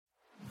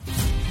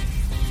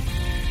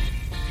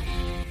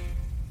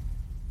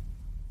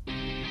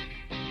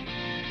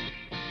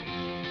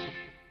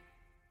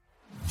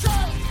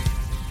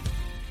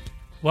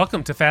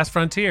Welcome to Fast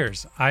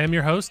Frontiers. I am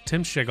your host,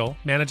 Tim Schigel,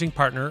 managing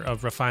partner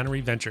of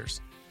Refinery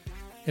Ventures.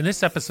 In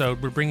this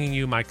episode, we're bringing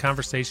you my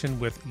conversation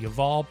with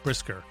Yuval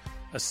Brisker,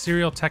 a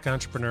serial tech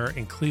entrepreneur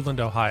in Cleveland,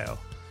 Ohio.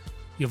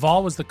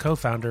 Yuval was the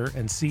co-founder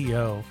and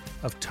CEO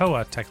of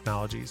TOA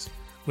Technologies,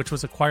 which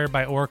was acquired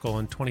by Oracle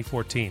in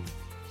 2014.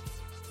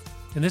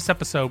 In this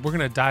episode, we're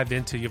going to dive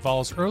into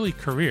Yuval's early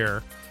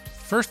career,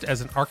 first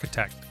as an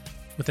architect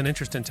with an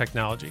interest in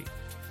technology.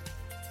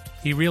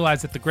 He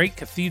realized that the great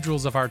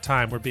cathedrals of our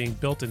time were being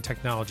built in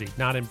technology,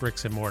 not in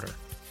bricks and mortar.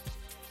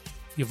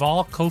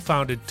 Yuval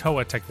co-founded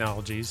TOA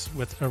Technologies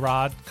with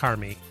Irad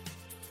Karmi,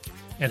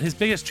 and his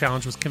biggest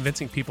challenge was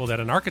convincing people that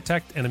an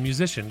architect and a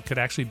musician could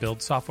actually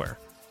build software.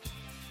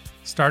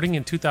 Starting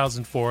in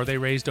 2004, they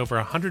raised over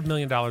 $100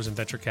 million in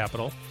venture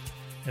capital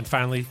and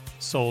finally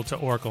sold to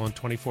Oracle in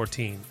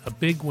 2014, a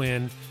big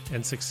win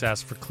and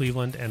success for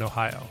Cleveland and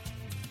Ohio.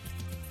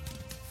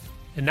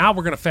 And now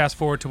we're going to fast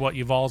forward to what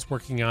Yuval's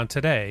working on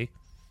today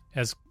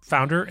as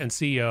founder and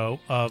CEO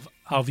of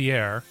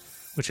Alvier,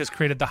 which has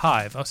created The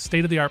Hive, a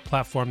state-of-the-art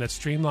platform that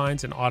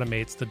streamlines and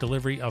automates the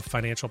delivery of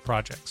financial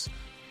projects.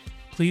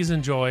 Please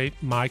enjoy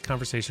my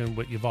conversation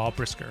with Yuval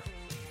Brisker.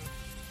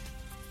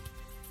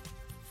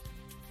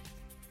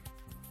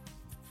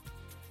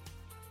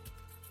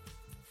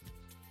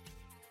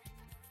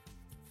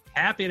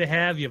 Happy to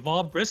have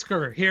Yuval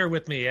Brisker here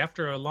with me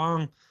after a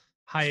long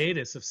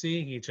hiatus of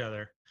seeing each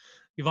other.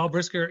 Yuval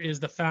Brisker is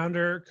the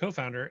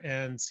co-founder,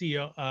 and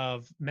CEO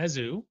of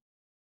Mezzu,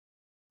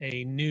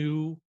 a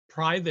new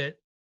private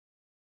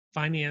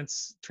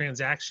finance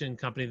transaction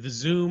company, the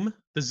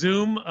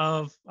Zoom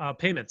of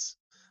payments,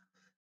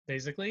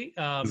 basically.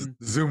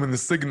 Zoom and the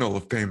signal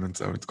of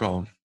payments, I would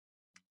call them.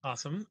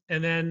 Awesome.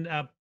 And then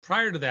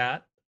prior to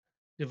that,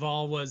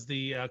 Yuval was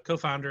the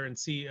co-founder and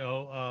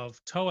CEO of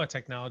TOA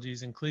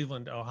Technologies in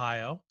Cleveland,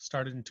 Ohio,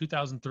 started in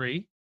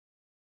 2003.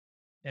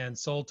 And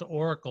sold to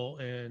Oracle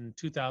in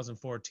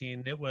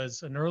 2014. It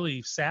was an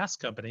early SaaS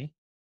company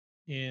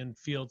in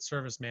field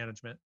service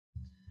management,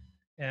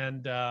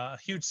 and a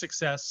huge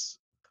success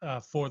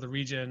for the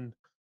region.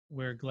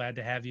 We're glad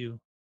to have you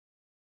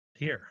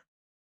here.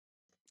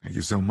 Thank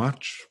you so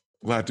much.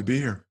 Glad to be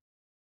here.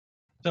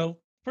 So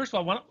first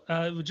of all,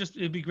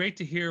 it'd be great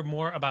to hear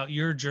more about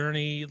your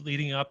journey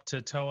leading up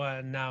to TOA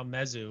and now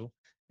Mezzu,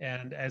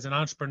 and as an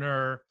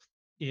entrepreneur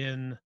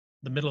in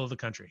the middle of the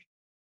country.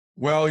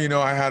 Well,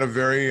 I had a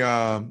very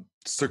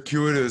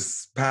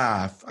circuitous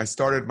path. I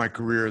started my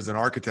career as an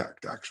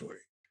architect, actually,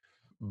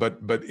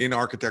 but in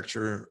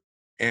architecture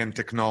and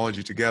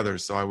technology together.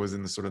 So I was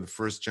in the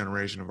first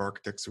generation of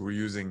architects who were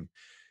using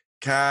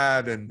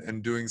CAD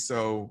and doing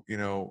so,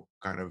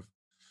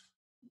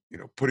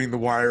 putting the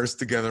wires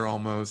together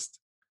almost.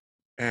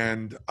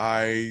 And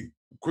I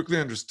quickly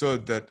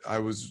understood that I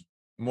was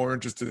more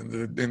interested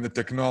in the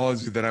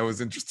technology than I was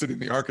interested in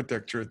the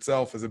architecture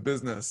itself as a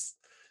business.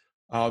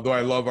 Though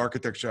I love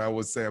architecture, I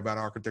always say about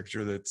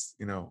architecture that's,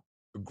 a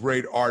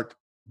great art,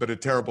 but a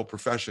terrible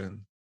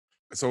profession.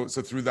 So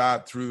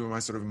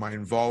through my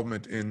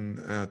involvement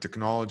in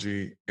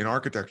technology in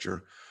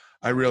architecture,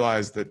 I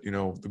realized that,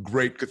 the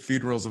great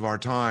cathedrals of our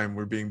time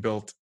were being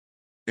built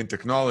in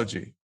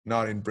technology,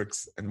 not in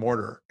bricks and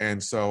mortar.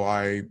 And so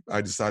I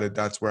decided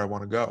that's where I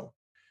want to go.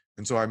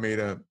 And so I made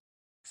a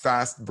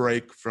fast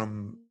break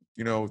from,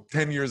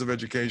 10 years of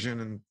education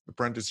and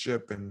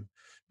apprenticeship and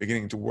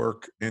beginning to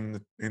work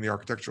in the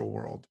architectural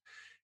world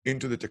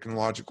into the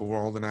technological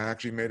world. And I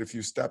actually made a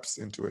few steps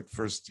into it.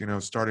 First,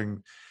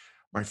 starting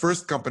my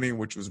first company,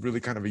 which was really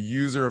kind of a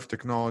user of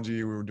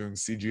technology. We were doing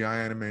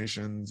CGI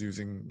animations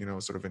using,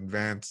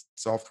 advanced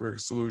software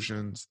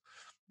solutions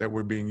that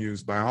were being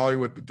used by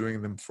Hollywood, but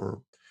doing them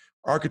for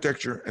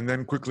architecture. And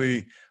then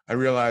quickly I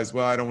realized,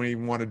 well, I don't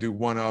even want to do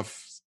one-off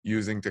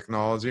using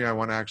technology. I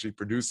want to actually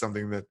produce a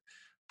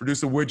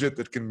widget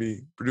that can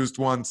be produced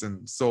once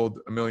and sold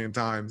 1 million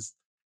times.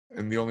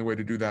 And the only way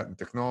to do that in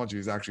technology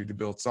is actually to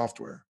build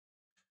software.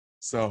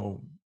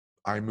 So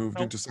I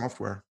moved into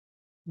software.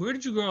 Where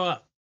did you grow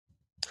up?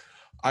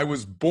 I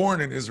was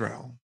born in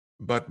Israel,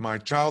 but my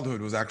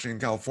childhood was actually in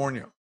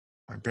California.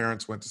 My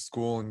parents went to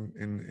school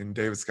in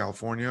Davis,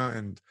 California.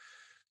 And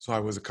so I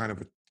was a kind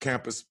of a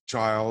campus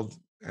child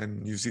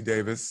in UC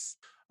Davis.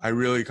 I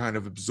really kind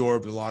of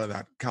absorbed a lot of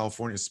that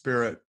California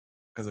spirit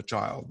as a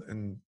child.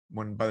 And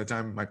by the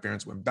time my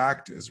parents went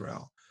back to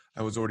Israel,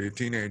 I was already a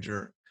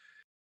teenager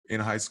in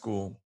high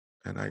school,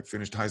 and I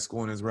finished high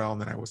school in Israel,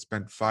 and then I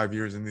spent 5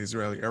 years in the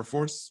Israeli Air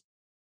Force,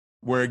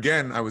 where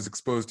again I was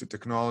exposed to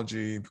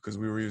technology because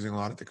we were using a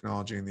lot of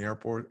technology in the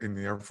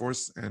Air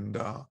Force, and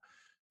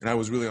I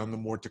was really on the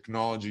more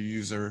technology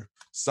user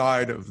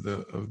side of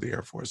the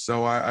Air Force.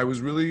 So I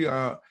was really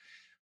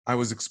I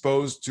was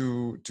exposed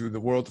to the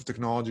world of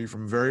technology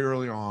from very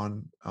early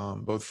on,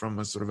 both from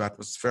a sort of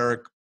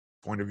atmospheric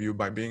point of view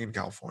by being in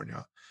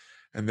California.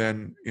 And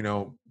then,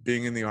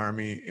 being in the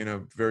Army in a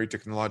very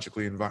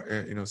technologically,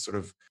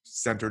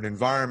 centered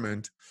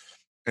environment.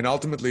 And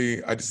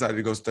ultimately, I decided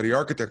to go study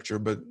architecture.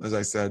 But as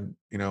I said,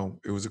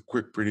 it was a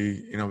quick,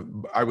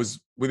 I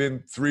was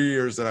within 3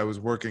 years that I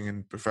was working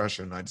in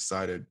profession, I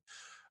decided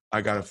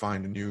I got to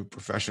find a new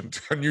profession,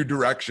 a new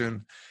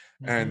direction.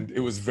 Hmm. And it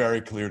was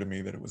very clear to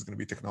me that it was going to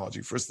be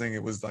technology. First thing,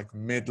 it was like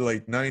mid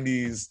late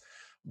 90s,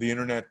 the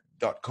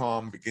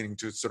internet.com beginning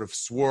to sort of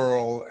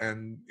swirl.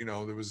 And,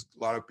 there was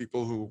a lot of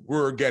people who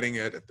were getting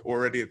it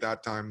already at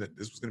that time that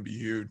this was going to be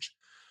huge.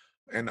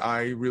 And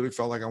I really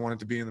felt like I wanted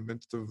to be in the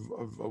midst of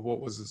what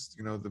was this,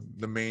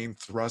 the main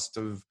thrust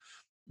of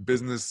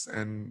business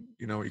and,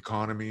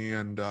 economy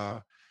and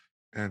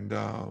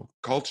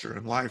culture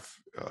and life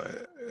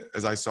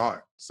as I saw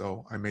it.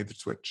 So I made the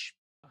switch.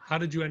 How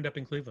did you end up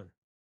in Cleveland?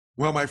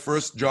 Well, my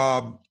first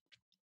job,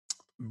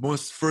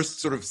 most first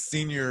sort of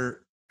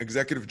senior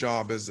executive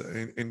job as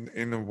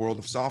in the world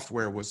of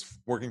software was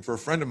working for a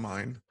friend of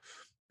mine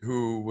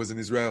who was an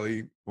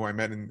Israeli, who I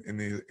met in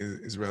the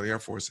Israeli Air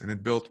Force, and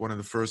had built one of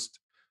the first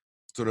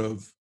sort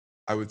of,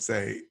 I would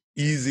say,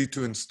 easy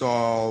to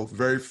install,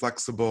 very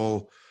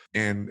flexible,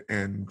 and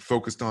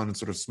focused on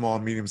sort of small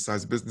and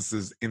medium-sized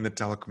businesses in the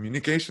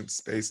telecommunications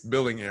space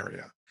billing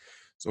area.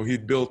 So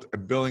he'd built a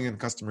billing and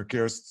customer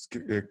care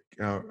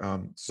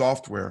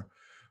software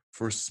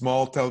for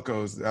small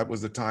telcos. That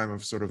was the time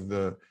of sort of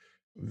the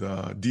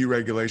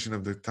deregulation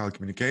of the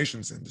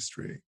telecommunications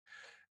industry.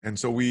 And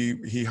so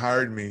he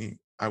hired me.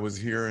 I was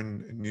here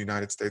in the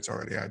United States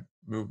already. I'd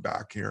moved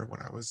back here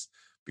when I was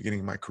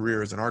beginning my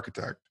career as an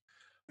architect.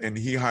 And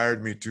he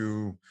hired me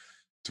to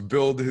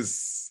build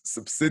his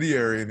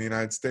subsidiary in the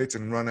United States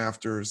and run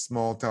after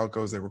small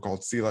telcos. They were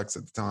called CLECs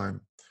at the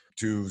time,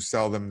 to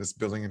sell them this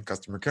billing and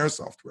customer care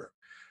software.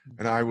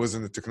 And I was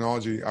in the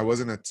technology. I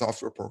wasn't a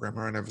software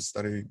programmer. I never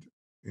studied,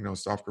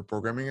 software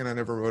programming, and I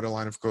never wrote a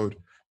line of code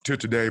to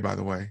today, by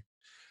the way.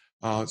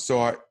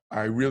 So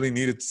I really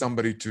needed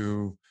somebody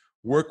to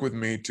work with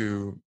me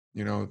to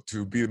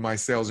be my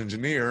sales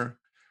engineer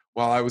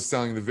while I was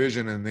selling the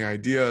vision and the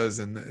ideas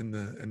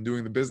and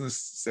doing the business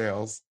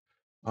sales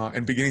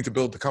and beginning to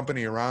build the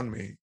company around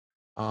me.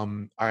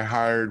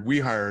 We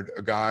hired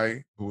a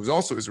guy who was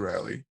also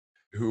Israeli,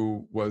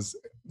 who was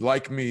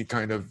like me,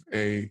 kind of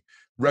a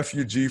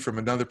refugee from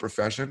another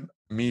profession,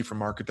 me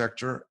from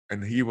architecture,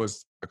 and he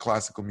was a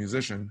classical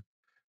musician.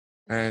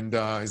 And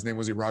his name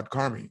was Irad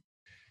Karmi.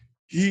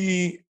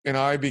 He and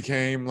I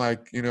became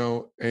like,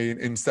 an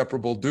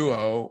inseparable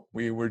duo.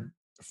 We were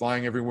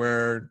flying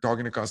everywhere,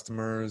 talking to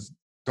customers,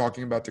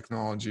 talking about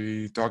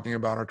technology, talking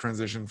about our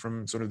transition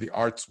from sort of the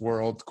arts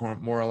world,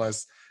 more or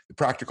less the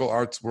practical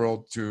arts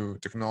world, to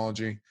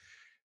technology.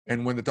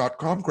 And when the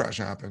 .com crash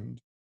happened,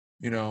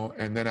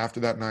 and then after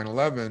that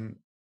 9/11,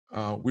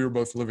 we were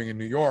both living in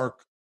New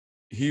York.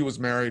 He was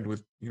married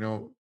with,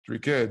 3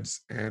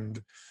 kids,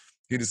 and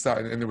he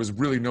decided, and there was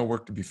really no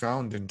work to be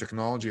found in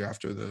technology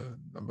after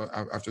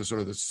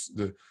sort of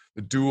the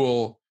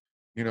dual,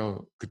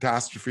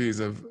 catastrophes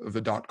of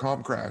the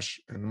 .com crash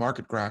and the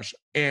market crash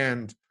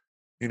and,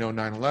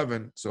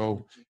 9/11.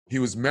 So he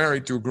was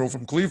married to a girl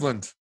from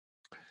Cleveland.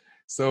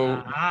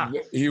 So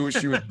she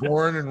was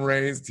born and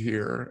raised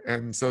here.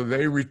 And so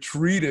they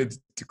retreated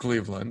to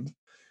Cleveland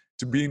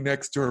to be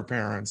next to her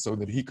parents so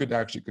that he could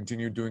actually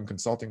continue doing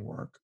consulting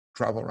work,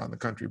 travel around the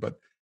country, but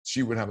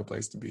she would have a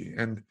place to be.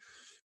 And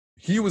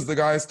he was the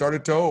guy I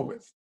started Toho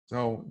with.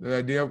 So the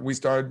idea, we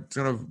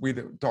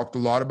talked a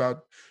lot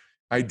about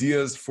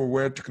ideas for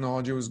where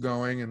technology was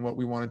going and what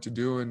we wanted to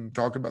do, and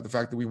talked about the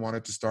fact that we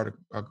wanted to start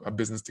a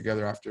business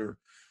together after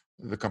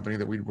the company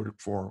that we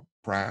worked for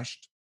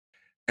crashed.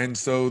 And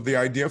so the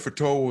idea for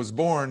Toho was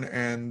born,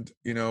 and,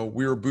 we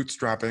were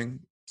bootstrapping.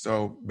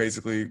 So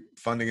basically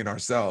funding it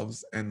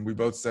ourselves. And we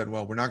both said,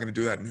 well, we're not going to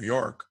do that in New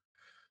York.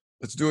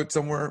 Let's do it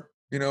somewhere,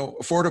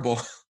 affordable.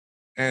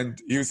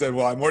 And he said,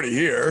 well, I'm already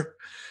here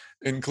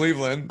in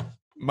Cleveland.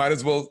 Might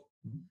as well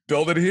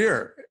build it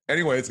here.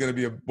 Anyway, it's going to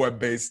be a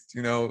web-based,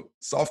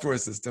 software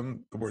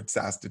system. The word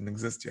SaaS didn't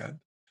exist yet.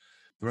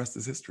 The rest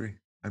is history.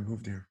 I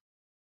moved here.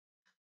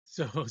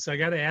 So I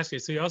got to ask you.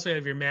 So you also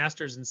have your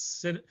master's in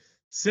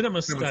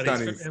cinema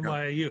studies from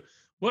NYU. Yeah.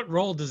 What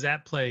role does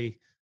that play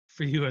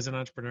for you as an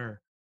entrepreneur?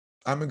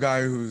 I'm a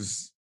guy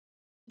who's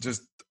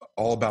just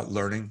all about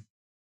learning.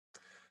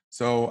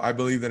 So I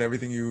believe that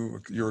everything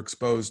you're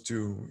exposed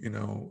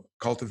to,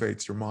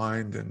 cultivates your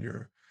mind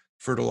and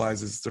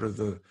fertilizes sort of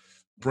the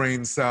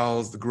brain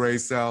cells, the gray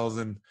cells,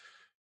 and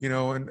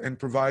and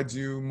provides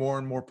you more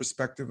and more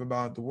perspective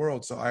about the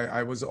world. So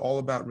I was all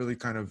about really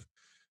kind of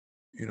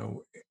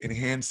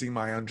enhancing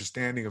my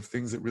understanding of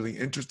things that really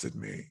interested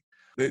me.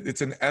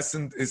 It's an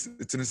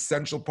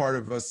essential part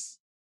of us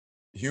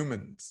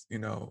humans,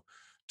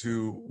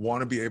 to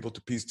want to be able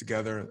to piece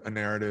together a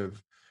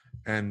narrative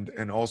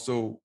and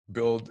also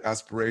build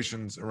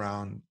aspirations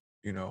around,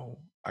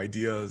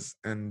 ideas.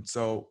 And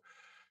so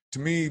to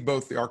me,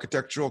 both the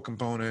architectural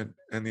component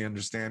and the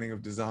understanding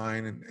of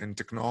design and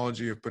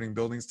technology of putting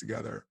buildings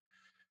together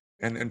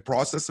and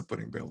process of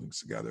putting buildings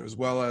together, as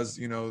well as,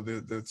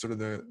 the sort of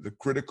the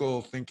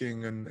critical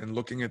thinking and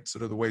looking at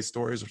sort of the way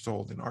stories are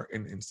told in art,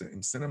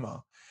 in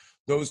cinema,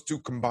 those two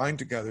combined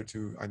together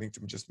I think to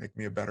just make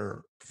me a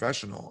better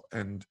professional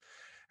and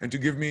to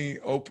give me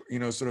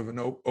sort of an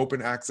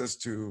open access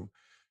to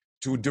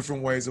to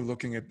different ways of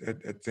looking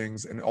at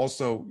things, and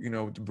also, you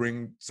know, to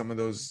bring some of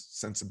those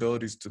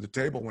sensibilities to the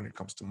table when it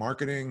comes to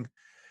marketing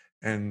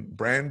and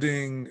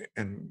branding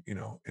and, you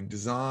know, and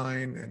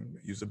design and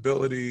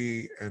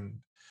usability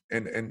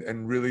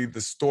and really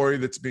the story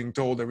that's being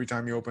told every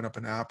time you open up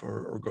an app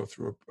or go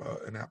through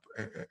an app,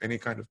 any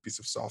kind of piece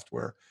of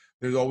software.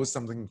 There's always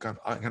something kind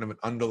of an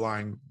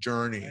underlying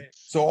journey. Right.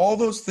 So all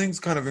those things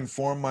kind of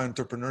inform my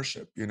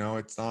entrepreneurship. You know,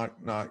 it's not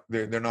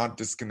they're not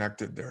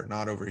disconnected. They're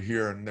not over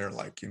here, and they're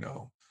like, you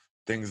know,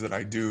 things that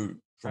I do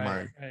for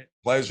my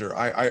pleasure.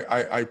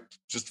 I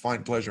just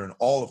find pleasure in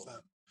all of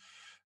them.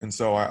 And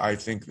so I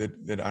think that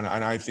and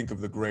I think of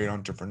the great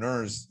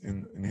entrepreneurs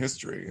in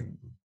history, and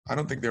I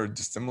don't think they're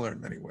dissimilar in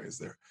many ways.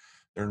 They're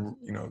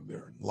you know,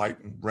 they're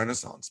enlightened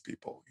Renaissance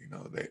people. You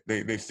know,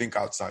 they think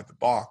outside the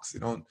box. They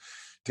don't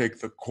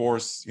take the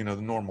course, you know,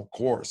 the normal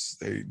course.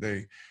 They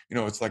you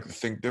know, it's like the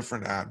Think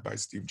Different ad by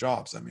Steve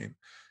Jobs. I mean,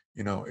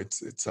 you know, it's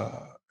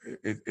the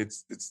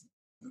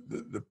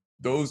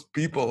those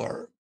people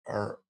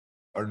are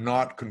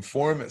not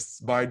conformists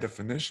by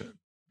definition.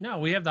 No,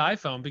 we have the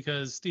iPhone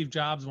because Steve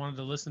Jobs wanted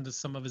to listen to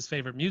some of his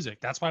favorite music.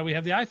 That's why we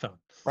have the iPhone.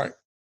 Right.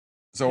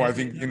 So I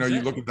think, you know, you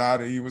it. look at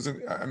that, he was,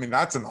 I mean,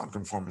 that's a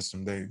nonconformist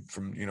from day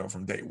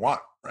one,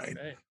 right?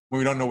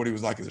 We don't know what he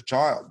was like as a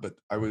child, but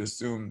I would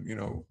assume, you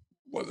know,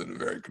 wasn't a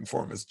very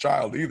conformist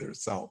child either.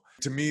 So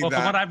to me, well,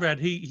 from what I've read,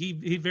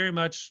 he very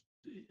much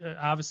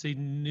obviously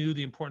knew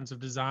the importance of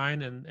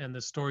design and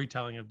the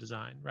storytelling of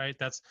design, right?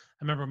 I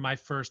remember my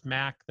first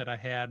Mac that I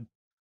had,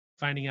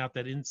 finding out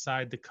that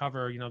inside the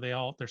cover, you know,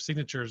 their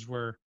signatures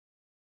were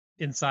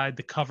inside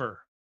the cover,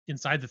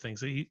 inside the thing.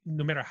 So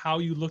no matter how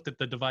you looked at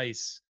the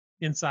device,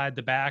 inside,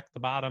 the back, the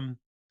bottom,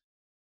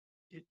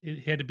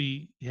 it had to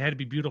be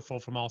beautiful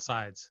from all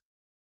sides.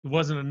 It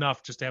wasn't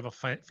enough just to have a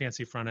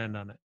fancy front end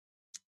on it.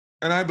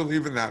 And I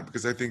believe in that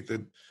because I think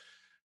that,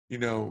 you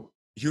know,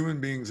 human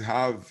beings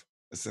have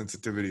a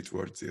sensitivity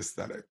towards the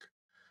aesthetic,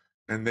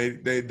 and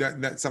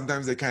that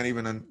sometimes they can't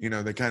even, you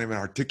know, they can't even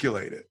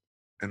articulate it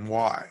and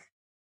why.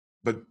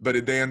 But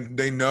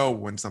they know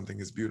when something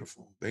is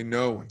beautiful. They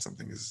know when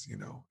something is, you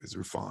know, is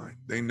refined.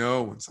 They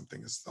know when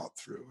something is thought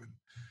through,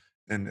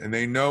 and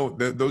they know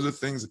that those are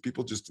things that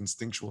people just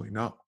instinctually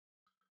know.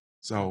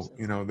 So,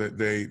 you know,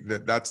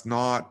 that's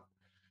not,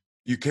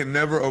 you can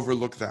never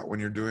overlook that when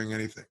you're doing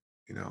anything,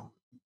 you know,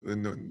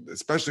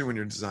 especially when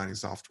you're designing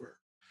software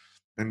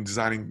and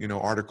designing, you know,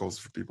 articles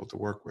for people to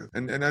work with.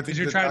 And I think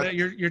you're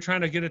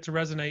trying to get it to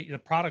resonate the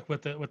product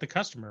with the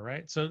customer,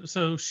 right?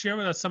 So share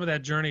with us some of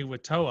that journey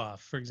with TOA,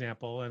 for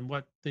example, and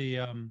what the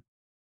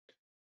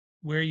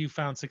where you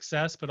found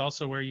success, but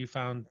also where you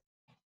found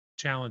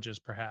challenges,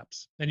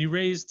 perhaps. And you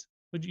raised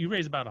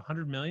about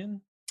 $100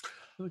 million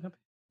for the company.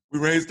 We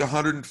raised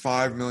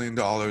 $105 million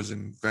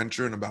in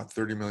venture and about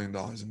 $30 million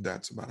in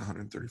debt, so about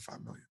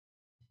 $135 million.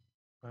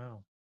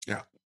 Wow.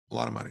 Yeah, a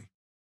lot of money.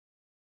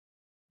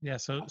 Yeah,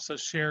 so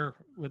share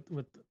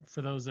with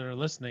for those that are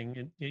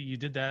listening. You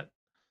did that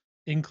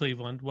in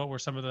Cleveland. What were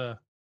some of the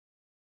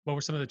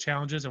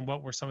challenges, and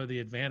what were some of the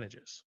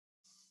advantages?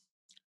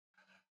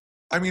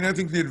 I mean, I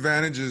think the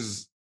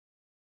advantages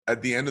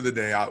at the end of the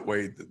day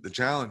outweighed the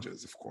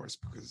challenges, of course,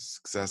 because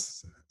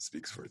success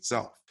speaks for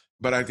itself.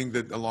 But I think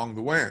that along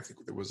the way, I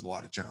think there was a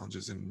lot of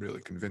challenges in really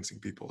convincing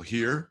people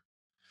here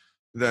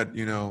that,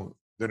 you know,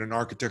 that an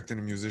architect and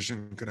a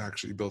musician could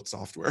actually build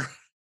software.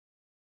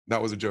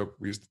 That was a joke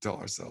we used to tell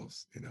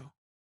ourselves, you know,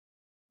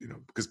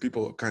 because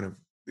people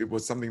it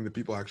was something that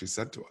people actually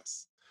said to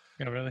us.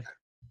 Yeah, really?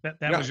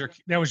 That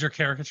was your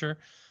caricature?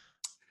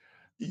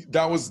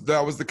 That was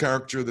the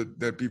caricature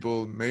that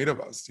people made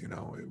of us, you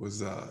know. It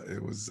was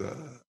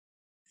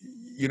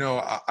you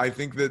know, I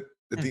think that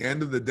at the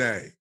end of the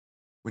day,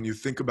 when you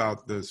think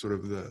about the sort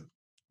of the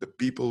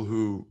people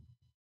who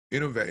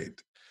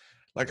innovate,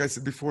 like I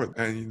said before,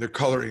 and they're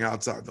coloring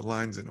outside the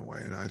lines in a way.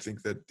 And I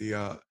think that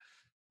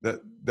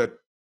that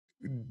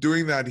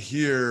doing that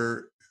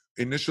here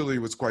initially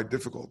was quite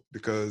difficult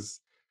because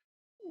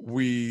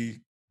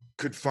we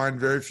could find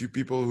very few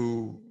people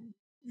who,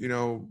 you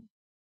know,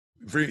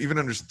 even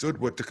understood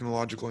what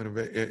technological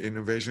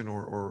innovation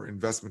or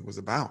investment was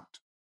about.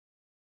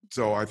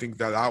 So I think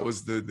that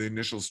was the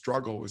initial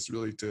struggle, was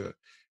really to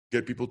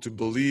get people to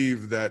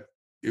believe that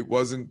it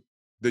wasn't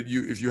that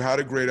if you had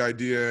a great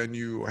idea and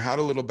you had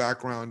a little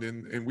background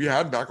and we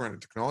had background in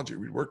technology,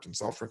 we worked in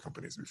software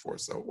companies before,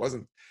 so it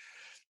wasn't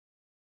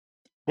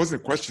a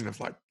question of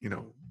like, you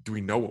know, do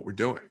we know what we're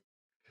doing?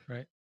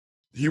 Right.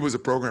 He was a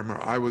programmer.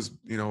 I was,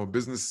 you know, a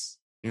business,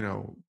 you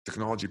know,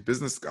 technology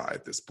business guy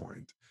at this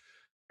point.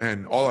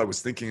 And all I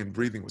was thinking and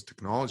breathing was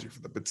technology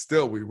for them. But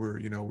still, we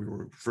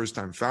were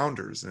first-time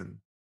founders, and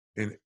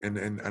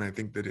I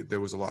think that there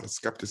was a lot of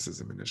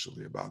skepticism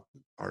initially about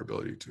our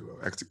ability to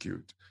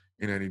execute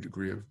in any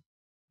degree of,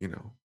 you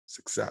know,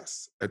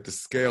 success at the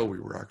scale we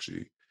were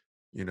actually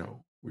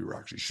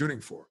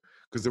shooting for.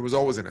 Because there was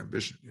always an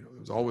ambition, you know, there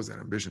was always an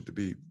ambition to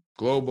be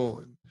global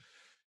and,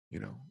 you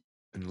know,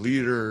 and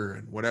leader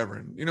and whatever.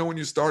 And, you know, when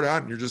you start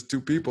out and you're just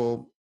two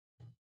people,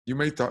 you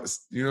may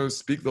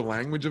speak the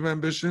language of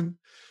ambition,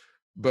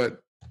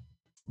 but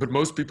But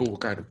most people will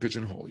kind of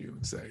pigeonhole you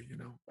and say,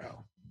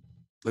 well,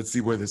 let's see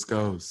where this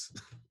goes.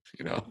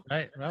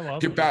 Right. Well,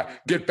 Get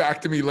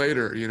back to me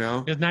later.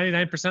 Because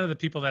 99% of the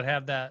people that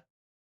have that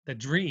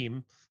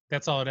dream,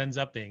 that's all it ends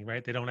up being,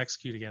 right? They don't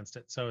execute against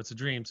it. So it's a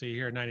dream. So you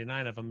hear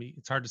 99 of them.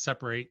 It's hard to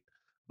separate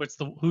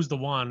who's the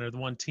one or the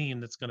one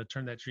team that's going to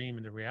turn that dream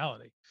into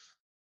reality.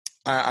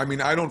 I mean,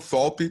 I don't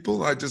fault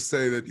people. I just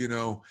say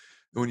that,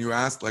 when you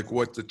ask like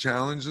what the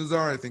challenges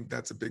are, I think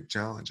that's a big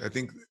challenge. I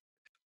think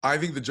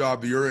the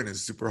job you're in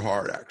is super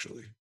hard,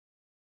 actually,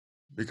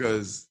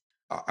 because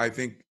I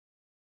think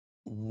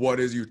what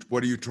are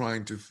you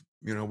trying to,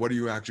 what are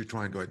you actually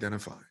trying to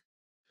identify?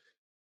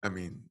 I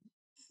mean,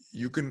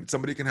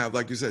 somebody can have,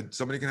 like you said,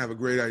 somebody can have a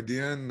great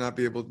idea and not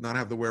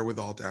have the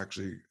wherewithal to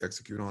actually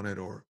execute on it,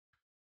 or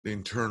the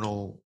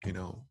internal,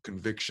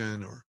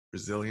 conviction or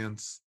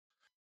resilience.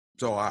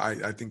 So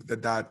I think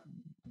that,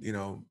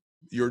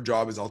 your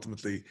job is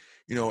ultimately,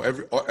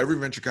 every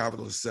venture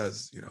capitalist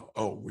says,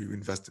 oh, we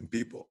invest in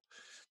people,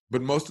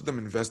 but most of them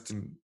invest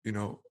in,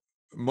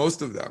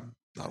 most of them,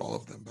 not all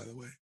of them, by the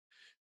way,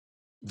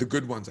 the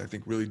good ones, I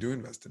think, really do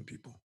invest in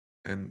people,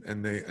 and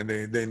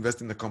they invest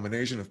in the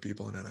combination of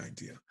people and an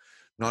idea,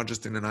 not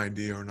just in an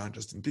idea or not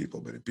just in people,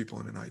 but in people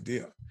and an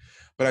idea.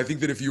 But I think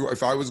that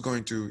if I was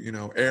going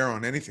to, err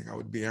on anything, I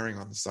would be erring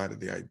on the side of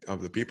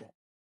the people,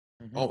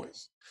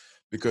 always,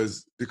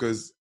 because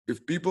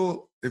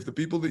if the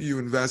people that you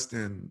invest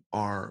in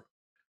are,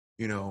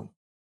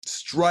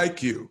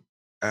 strike you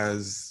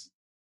as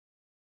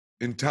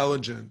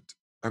intelligent,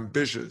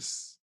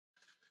 ambitious,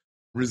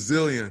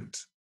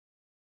 resilient,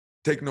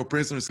 take no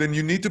prisoners, then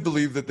you need to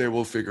believe that they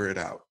will figure it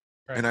out.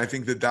 Right. And I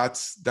think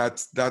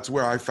that's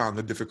where I found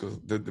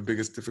the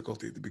biggest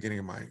difficulty at the beginning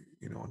of my,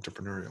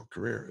 entrepreneurial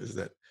career, is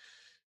that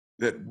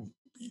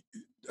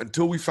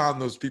until we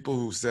found those people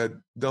who said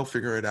they'll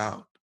figure it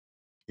out,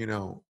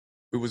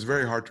 it was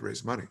very hard to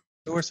raise money.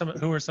 Who were some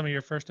of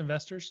your first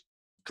investors?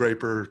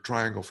 Draper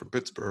Triangle from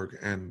Pittsburgh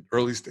and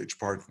early stage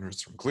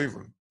partners from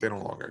Cleveland. They no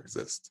longer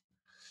exist.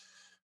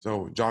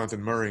 So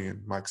Jonathan Murray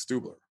and Mike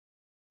Stubler.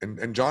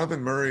 And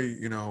Jonathan Murray,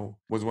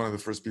 was one of the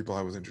first people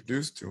I was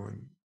introduced to.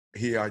 And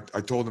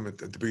I told him at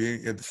the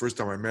beginning, the first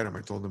time I met him,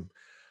 I told him,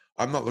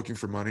 I'm not looking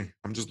for money.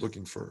 I'm just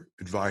looking for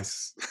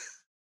advice.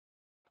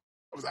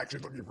 I was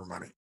actually looking for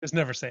money. Just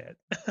never say it.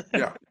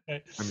 Yeah.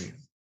 I mean,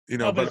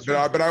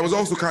 but I was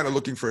also kind of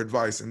looking for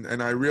advice.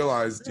 And I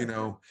realized,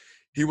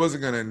 he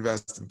wasn't going to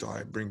invest until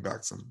I bring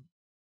back some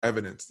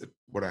evidence that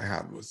what I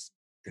had was,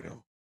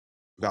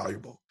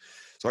 valuable.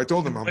 So I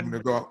told him I'm going to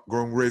go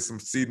and raise some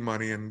seed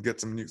money and get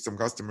some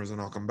customers,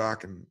 and I'll come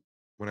back. And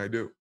when I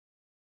do.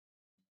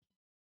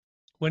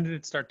 When did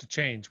it start to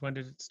change? When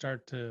did it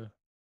start to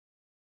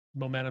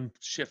momentum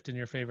shift in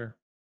your favor?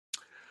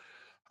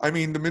 I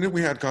mean, the minute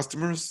we had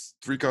customers,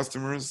 3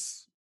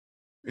 customers,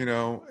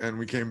 and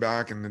we came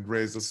back and had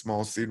raised a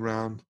small seed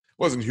round. It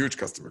wasn't huge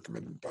customer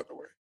commitment, by the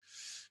way.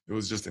 It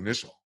was just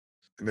initial.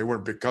 And they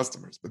weren't big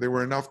customers, but they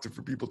were enough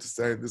for people to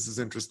say, this is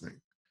interesting.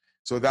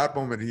 So at that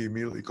moment, he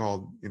immediately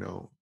called,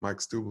 Mike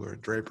Stubler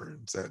and Draper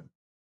and said,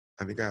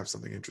 I think I have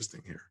something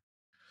interesting here.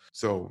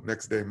 So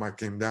next day, Mike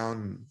came down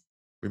and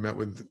we met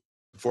with,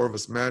 the 4 of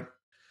us met.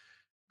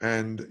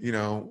 And,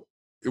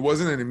 it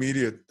wasn't an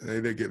immediate,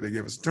 they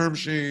gave us a term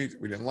sheet.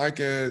 We didn't like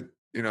it.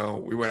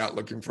 We went out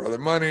looking for other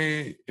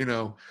money.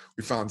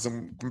 We found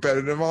some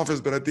competitive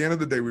offers. But at the end of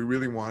the day, we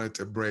really wanted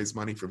to raise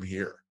money from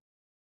here.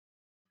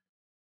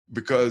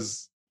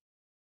 Because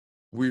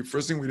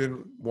first thing, we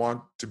didn't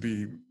want to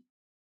be,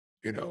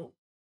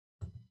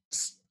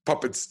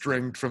 puppet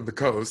stringed from the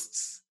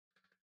coasts.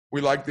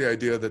 We liked the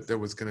idea that there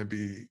was going to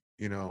be,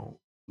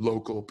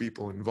 local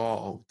people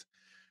involved,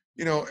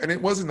 and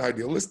it wasn't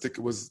idealistic.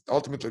 It was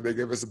ultimately, they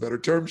gave us a better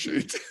term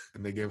sheet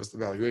and they gave us the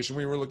valuation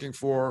we were looking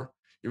for,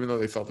 even though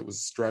they felt it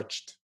was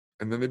stretched.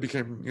 And then they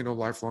became,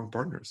 lifelong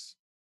partners.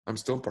 I'm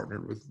still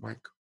partnered with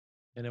Mike.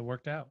 And it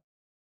worked out.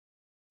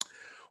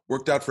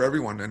 Worked out for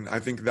everyone. And I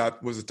think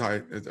that was a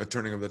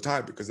turning of the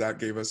tide, because that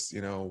gave us,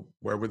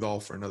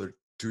 wherewithal for another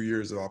 2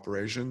 years of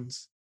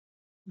operations.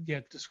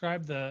 Yeah.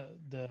 Describe the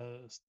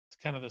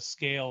kind of the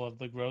scale of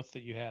the growth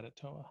that you had at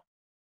Toa.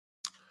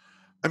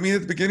 I mean,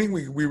 at the beginning,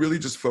 we really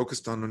just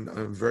focused on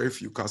very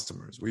few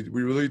customers. We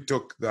really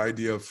took the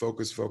idea of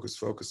focus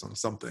on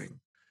something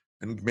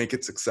and make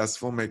it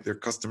successful, make their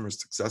customers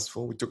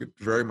successful. We took it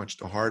very much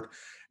to heart.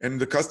 And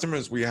the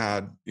customers we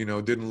had,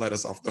 didn't let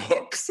us off the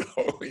hook. So,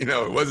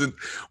 it wasn't,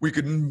 we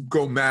couldn't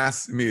go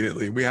mass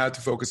immediately. We had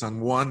to focus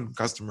on one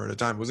customer at a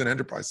time. It was an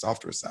enterprise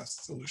software SaaS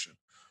solution.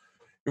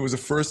 It was a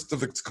first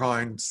of its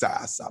kind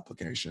SaaS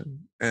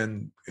application.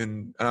 And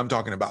I'm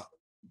talking about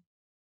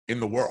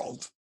in the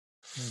world.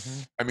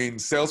 Mm-hmm. I mean,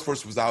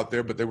 Salesforce was out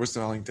there, but they were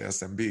selling to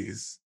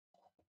SMBs.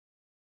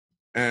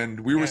 And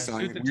we were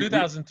selling.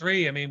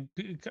 2003, I mean,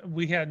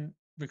 we hadn't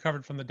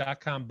recovered from the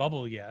dot-com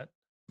bubble yet.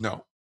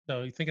 No.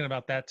 So you're thinking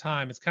about that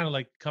time. It's kind of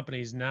like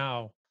companies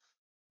now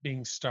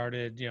being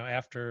started,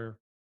 after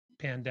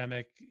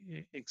pandemic,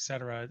 et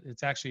cetera.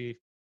 It's actually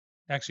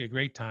a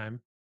great time.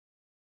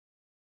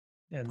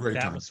 And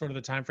that was sort of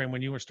the time frame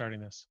when you were starting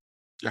this.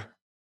 Yeah.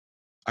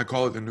 I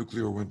call it the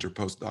nuclear winter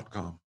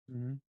post.com,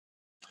 Mm-hmm.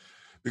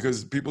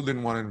 because people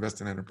didn't want to invest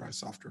in enterprise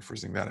software.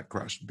 First thing, that it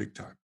crashed big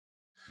time.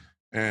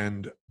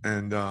 And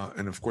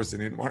of course they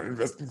didn't want to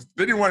invest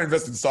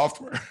in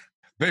software.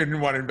 They didn't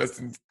want to invest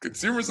in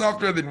consumer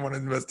software. They didn't want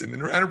to invest in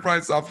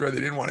enterprise software. They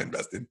didn't want to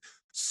invest in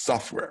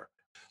software.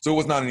 So it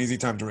was not an easy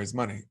time to raise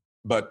money,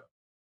 but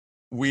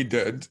we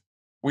did.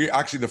 We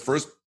actually, the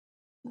first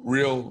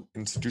real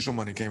institutional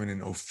money came in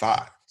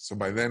 2005. So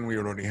by then we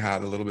already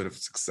had a little bit of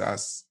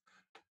success.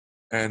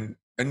 And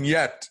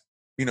yet,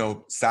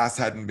 SaaS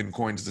hadn't been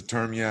coined as a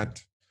term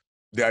yet.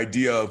 The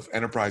idea of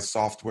enterprise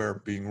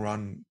software being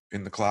run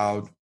in the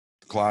cloud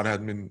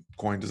hadn't been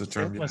coined as a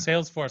term Well, yet.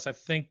 Salesforce, I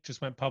think,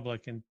 just went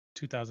public in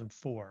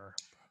 2004.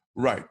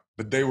 Right.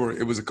 But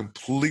it was a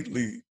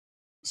completely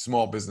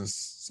small,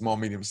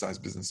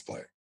 medium-sized business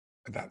play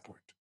at that point.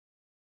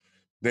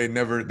 They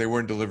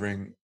weren't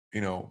delivering,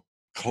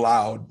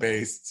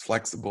 cloud-based,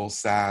 flexible,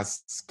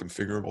 SaaS,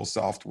 configurable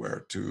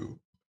software to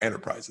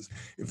enterprises.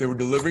 If they were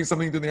delivering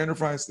something to the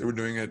enterprise, they were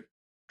doing it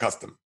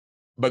custom.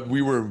 But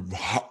we were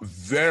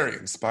very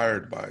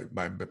inspired by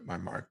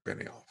Mark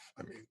Benioff.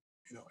 I mean,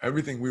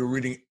 everything, we were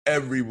reading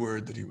every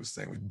word that he was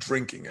saying, we were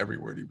drinking every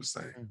word he was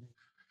saying. Mm-hmm.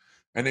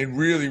 And it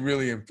really,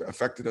 really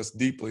affected us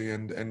deeply.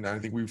 And I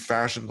think we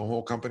fashioned the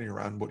whole company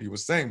around what he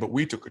was saying, but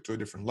we took it to a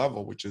different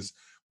level, which is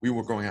we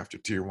were going after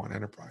tier one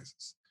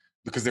enterprises,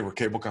 because they were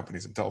cable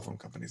companies and telephone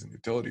companies and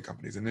utility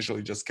companies,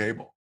 initially just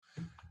cable.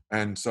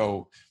 And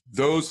so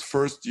those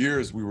first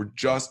years, we were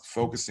just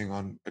focusing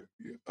on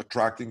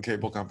attracting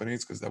cable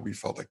companies, because that we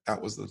felt like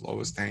that was the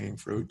lowest hanging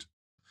fruit.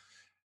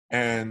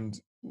 And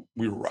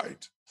we were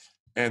right.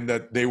 And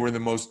that they were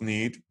the most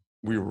need,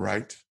 we were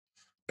right.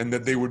 And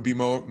that they would be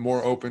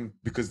more open,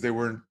 because they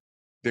were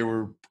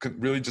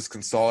really just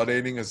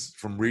consolidating as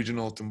from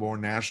regional to more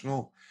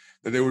national,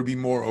 that they would be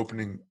more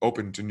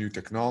open to new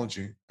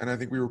technology. And I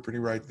think we were pretty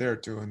right there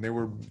too. And they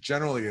were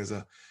generally, as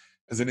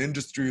an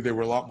industry, they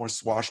were a lot more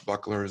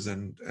swashbucklers,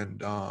 and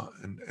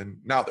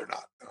now they're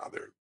not. Now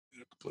they're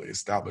completely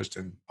established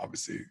and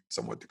obviously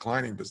somewhat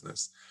declining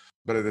business.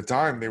 But at the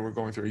time, they were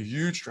going through a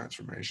huge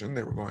transformation.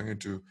 They were going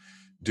into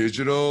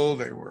digital.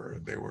 They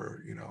were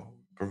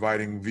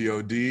providing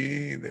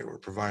VOD. They were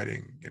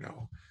providing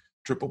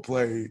triple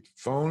play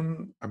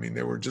phone. I mean,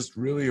 they were just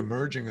really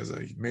emerging as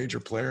a major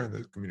player in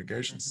the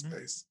communications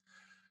space.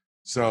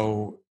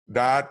 So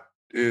that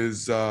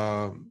is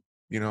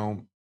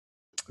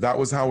that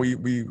was how we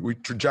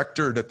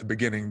trajectored at the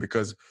beginning,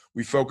 because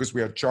we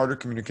had Charter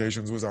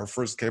Communications was our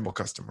first cable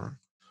customer,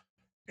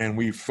 and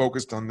we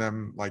focused on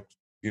them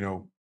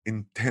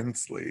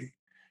intensely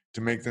to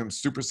make them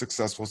super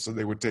successful, so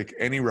they would take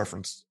any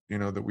reference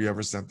that we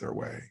ever sent their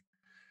way,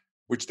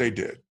 which they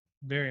did.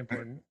 Very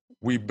important.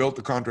 We built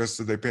the contract,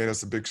 so they paid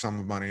us a big sum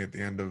of money at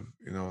the end of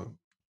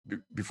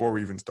before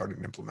we even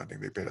started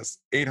implementing. They paid us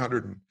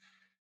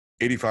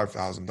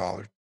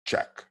 $885,000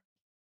 check.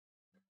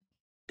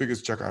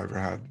 Biggest check I ever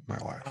had in my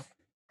life,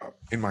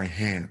 in my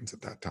hands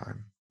at that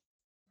time.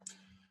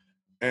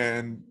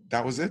 And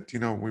that was it. We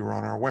were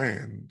on our way.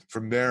 And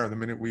from there, the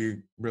minute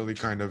we really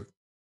kind of,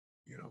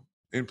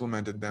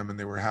 implemented them and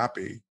they were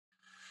happy,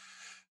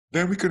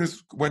 then we could have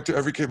went to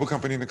every cable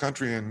company in the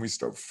country, and we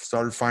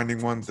started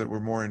finding ones that were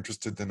more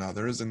interested than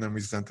others. And then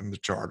we sent them to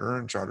Charter,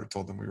 and Charter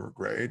told them we were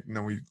great. And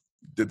then we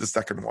did the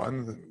second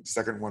one. The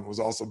second one was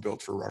also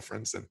built for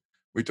reference, and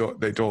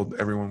they told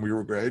everyone we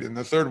were great. And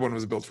the third one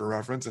was built for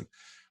reference, and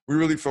we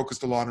really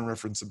focused a lot on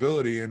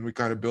referenceability, and we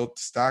kind of built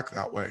the stack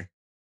that way,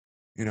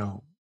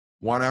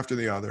 one after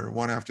the other.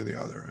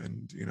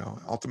 And,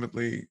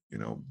 ultimately,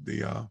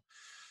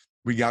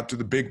 we got to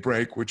the big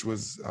break, which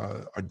was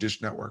our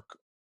Dish Network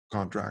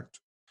contract.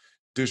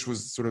 Dish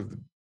was sort of the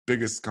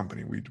biggest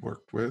company we'd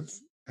worked with,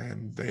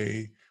 and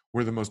they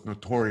were the most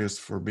notorious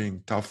for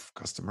being tough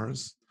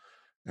customers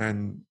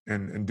and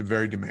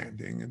very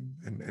demanding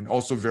and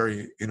also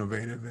very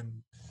innovative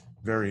and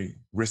very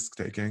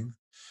risk-taking.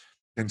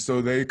 And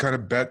so they kind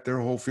of bet their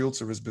whole field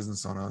service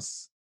business on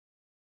us.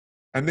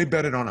 And they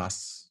bet it on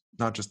us,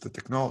 not just the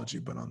technology,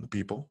 but on the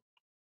people.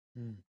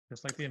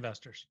 Just like the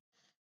investors.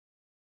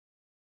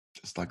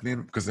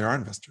 Because they are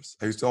investors.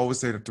 I used to always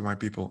say to my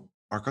people,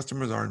 our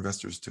customers are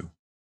investors too.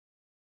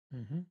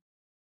 Mm-hmm.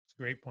 That's a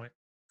great point.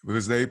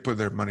 Because they put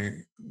their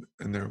money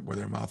in where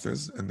their mouth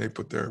is, and they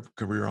put their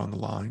career on the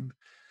line.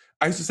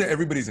 I used to say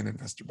everybody's an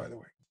investor, by the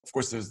way. Of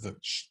course, there's the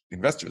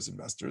investors,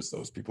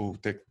 those people who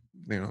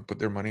put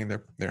their money in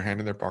their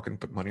hand in their pocket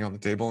and put money on the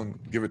table and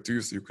give it to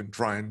you so you can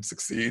try and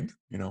succeed.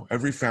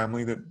 Every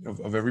family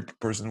of every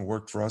person who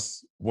worked for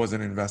us was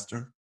an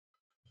investor.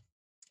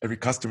 Every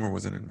customer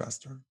was an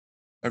investor.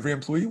 Every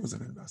employee was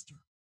an investor.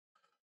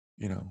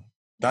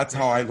 That's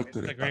how I looked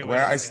at it that way.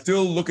 I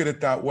still look at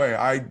it that way.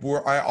 I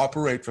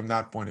operate from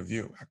that point of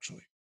view,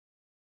 actually.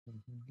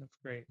 That's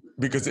great.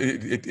 Because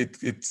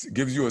it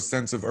gives you a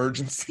sense of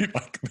urgency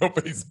like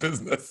nobody's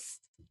business.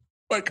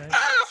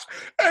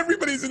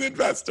 Everybody's an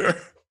investor.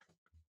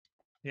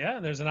 Yeah,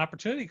 there's an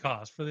opportunity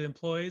cost for the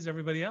employees,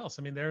 everybody else.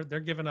 I mean, they're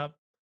giving up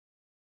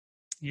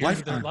years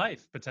of their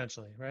life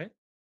potentially, right?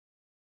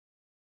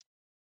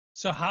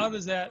 So how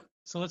does that?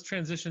 So let's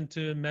transition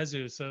to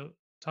Mezzu. So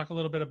talk a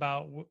little bit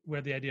about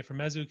where the idea for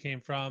Mezzu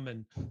came from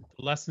and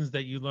the lessons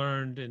that you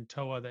learned in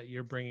TOA that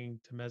you're bringing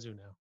to Mezzu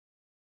now.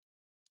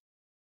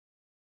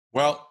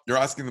 Well, you're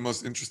asking the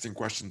most interesting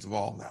questions of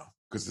all now,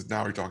 because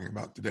now we're talking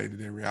about the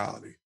day-to-day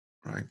reality,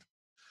 right?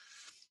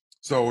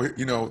 So,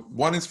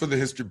 one is for the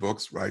history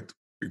books, right?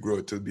 We grew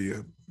it to be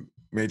a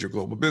major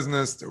global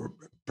business. There were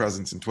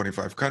presence in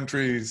 25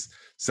 countries,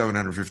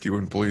 750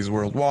 employees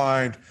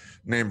worldwide,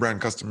 name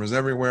brand customers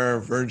everywhere,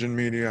 Virgin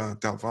Media,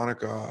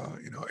 Telefonica,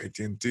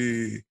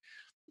 AT&T,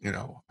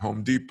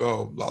 Home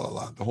Depot, blah, blah,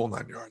 blah, the whole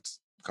 9 yards.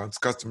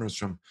 Customers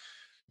from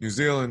New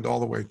Zealand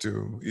all the way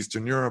to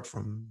Eastern Europe,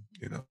 from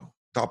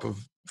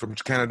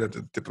Canada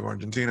to the tip of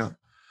Argentina.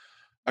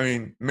 I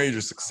mean,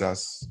 major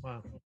success.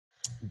 Wow.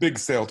 Big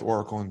sale to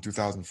Oracle in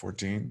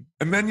 2014.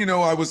 And then,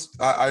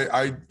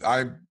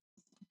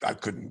 I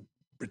couldn't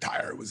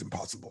retire. It was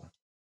impossible.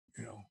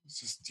 It's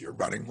just, you're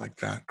running like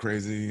that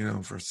crazy,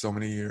 for so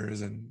many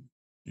years, and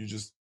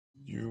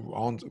you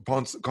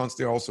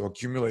constantly also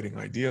accumulating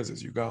ideas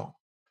as you go.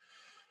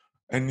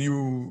 And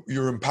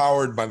you're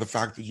empowered by the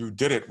fact that you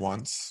did it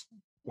once.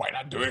 Why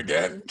not do it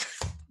again?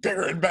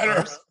 Bigger and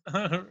better.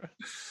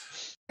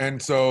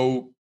 And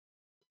so,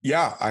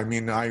 yeah, I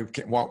mean, I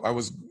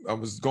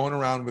was going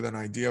around with an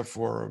idea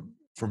for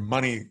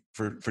money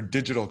for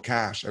digital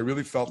cash. I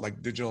really felt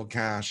like digital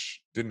cash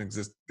didn't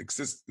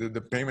exist. The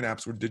payment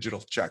apps were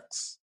digital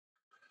checks,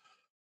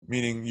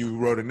 meaning you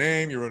wrote a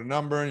name, you wrote a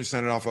number, and you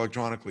sent it off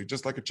electronically,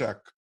 just like a check.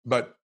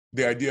 But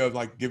the idea of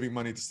like giving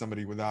money to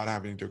somebody without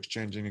having to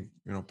exchange any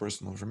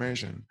personal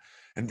information,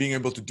 and being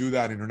able to do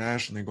that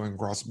internationally, going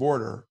cross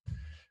border,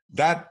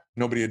 that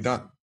nobody had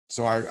done.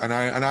 So I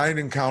had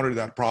encountered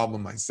that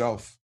problem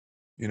myself,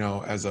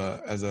 as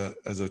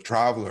a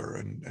traveler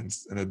and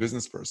a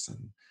business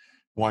person,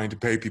 wanting to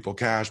pay people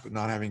cash but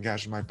not having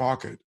cash in my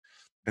pocket,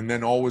 and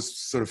then always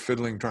sort of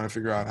fiddling, trying to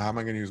figure out how am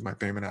I going to use my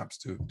payment apps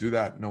to do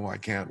that. No, I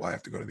can't. Well, I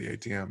have to go to the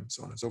ATM,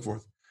 so on and so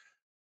forth.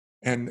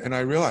 And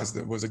I realized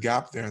there was a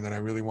gap there that I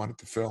really wanted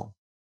to fill.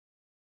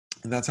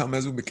 And that's how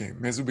Mezzu became.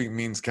 Mezzu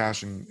means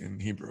cash in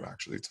Hebrew,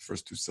 actually. It's the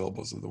first two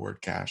syllables of the word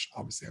cash.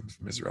 Obviously, I'm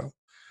from Israel.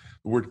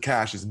 The word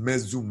cash is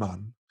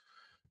mezuman.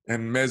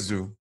 And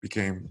Mezzu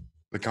became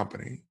the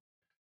company.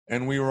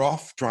 And we were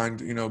off trying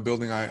to,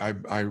 building. My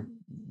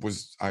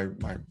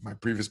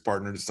previous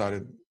partner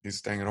decided he's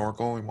staying at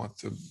Oracle. He wants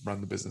to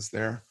run the business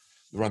there,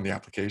 run the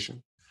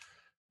application.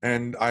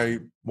 And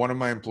one of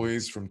my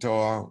employees from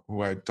TOA,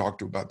 who I talked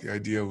to about the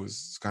idea,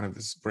 was kind of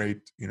this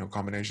great,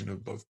 combination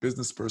of both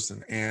business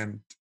person and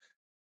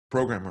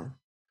programmer.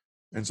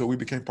 And so we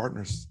became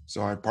partners.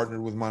 So I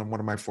partnered with one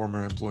of my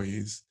former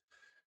employees,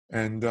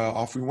 and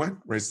off we went,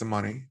 raised the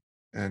money,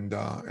 and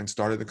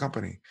started the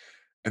company.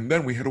 And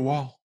then we hit a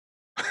wall.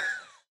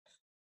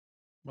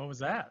 What was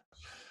that?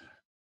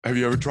 Have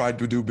you ever tried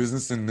to do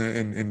business in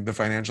the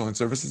financial and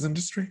services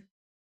industry?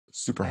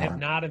 Super hard. I have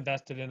not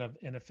invested in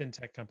a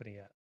fintech company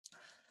yet.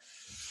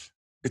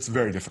 It's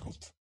very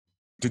difficult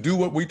to do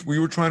what we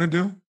were trying to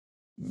do.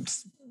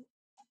 It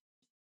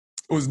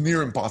was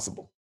near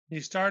impossible.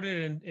 You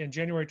started in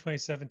January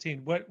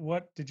 2017.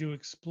 What did you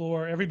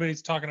explore?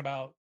 Everybody's talking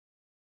about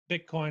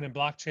Bitcoin and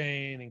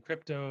blockchain and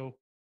crypto.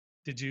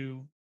 Did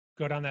you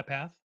go down that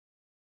path?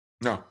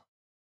 No.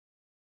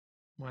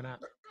 Why not?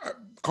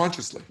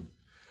 Consciously.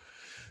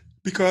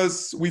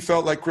 Because we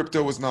felt like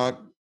crypto was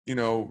not,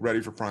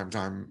 ready for prime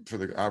time for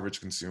the average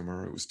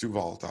consumer. It was too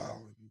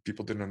volatile.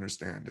 People didn't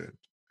understand it,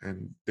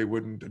 and they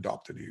wouldn't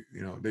adopt it.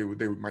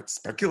 They might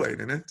speculate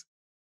in it,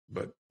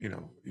 but you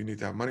need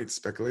to have money to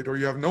speculate, or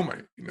you have no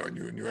money. And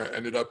you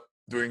ended up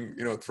doing,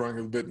 throwing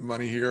a bit of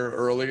money here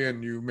early,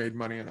 and you made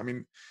money. And I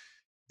mean,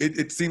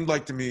 it seemed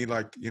like to me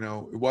like it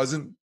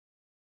wasn't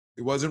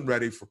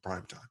ready for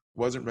prime time. It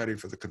wasn't ready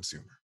for the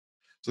consumer.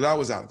 So that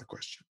was out of the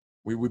question.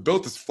 We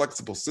built this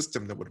flexible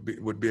system that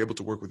would be able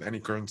to work with any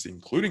currency,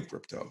 including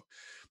crypto,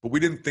 but we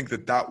didn't think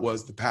that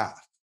was the path.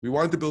 We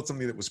wanted to build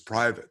something that was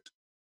private,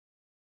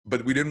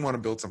 but we didn't want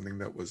to build something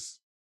that was,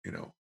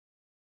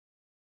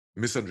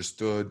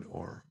 misunderstood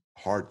or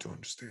hard to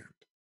understand.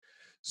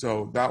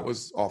 So that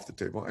was off the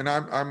table. And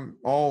I'm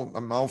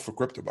all for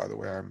crypto, by the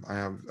way.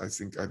 I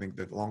think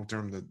that long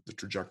term the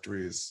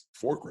trajectory is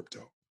for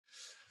crypto,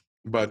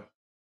 but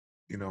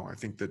I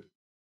think that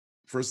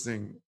first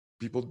thing,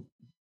 people,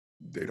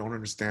 they don't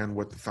understand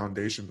what the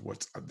foundation,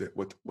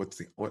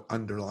 what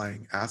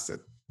underlying asset,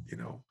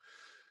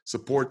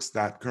 supports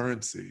that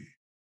currency,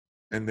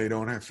 and they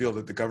don't feel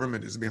that the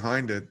government is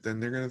behind it. Then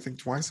they're going to think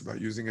twice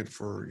about using it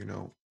for,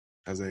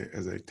 as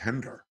a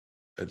tender,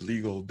 a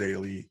legal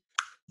daily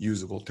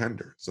usable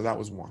tender. So that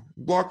was one.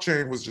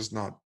 Blockchain was just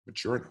not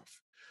mature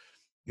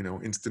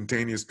enough.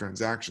 Instantaneous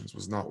transactions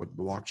was not what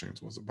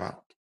blockchains was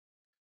about.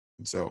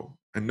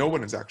 And no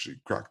one has actually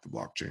cracked the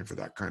blockchain for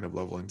that kind of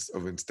level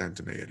of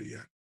instantaneity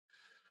yet.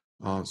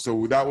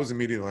 So that was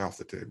immediately off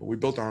the table. We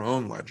built our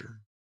own ledger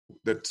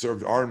that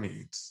served our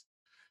needs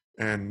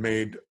and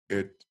made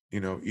it,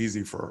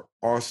 easy for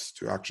us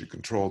to actually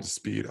control the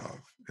speed of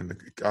and the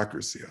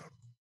accuracy of.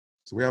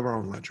 So we have our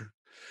own ledger.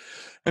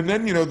 And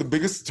then, the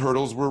biggest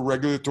hurdles were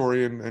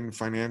regulatory and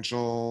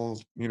financial,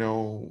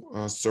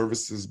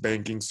 services,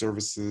 banking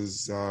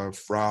services,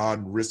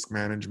 fraud, risk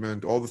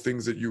management, all the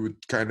things that you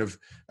would kind of,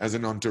 as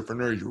an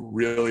entrepreneur, you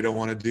really don't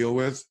want to deal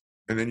with.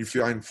 And then you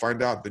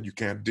find out that you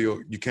can't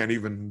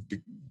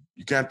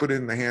put it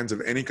in the hands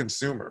of any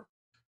consumer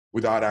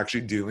without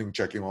actually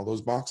checking all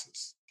those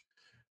boxes.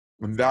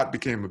 And that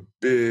became a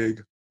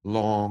big,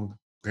 long,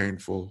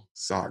 painful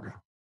saga.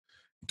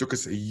 It took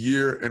us 1.5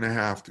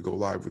 years to go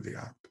live with the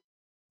app.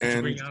 Did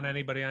you bring on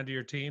anybody onto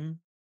your team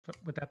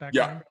with that background?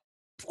 Yeah,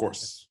 of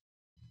course.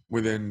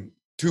 Within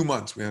 2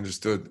 months, we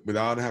understood,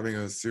 without having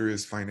a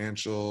serious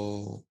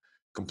financial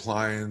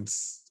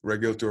compliance,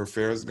 regulatory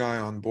affairs guy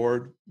on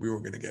board, we were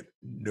going to get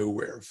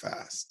nowhere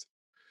fast.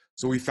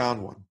 So we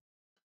found one.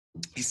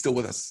 He's still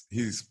with us.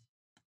 He's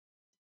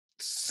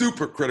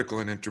super critical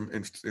and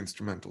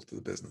instrumental to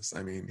the business.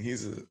 I mean,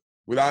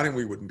 without him,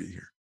 we wouldn't be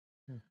here.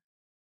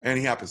 And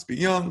he happens to be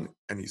young,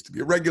 and he used to be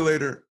a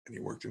regulator, and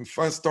he worked in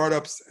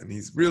startups, and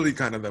he's really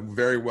kind of a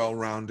very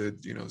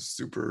well-rounded,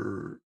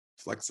 super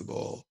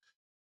flexible,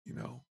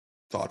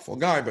 thoughtful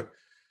guy. But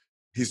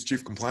he's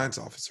chief compliance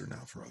officer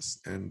now for us,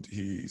 and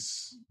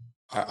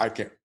I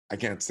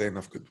can't say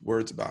enough good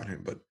words about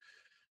him,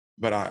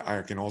 but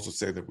I can also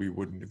say that we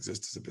wouldn't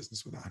exist as a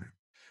business without him.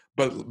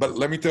 But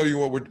let me tell you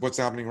what's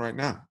happening right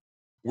now.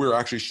 We're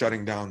actually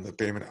shutting down the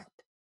payment app.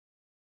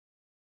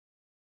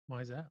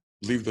 Why is that?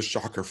 Leave the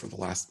shocker for the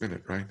last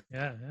minute, right?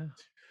 Yeah.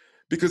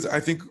 Because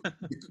I think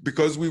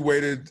because we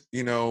waited,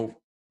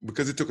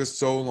 because it took us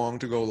so long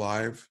to go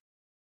live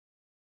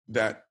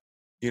that,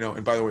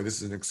 and by the way,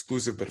 this is an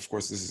exclusive, but of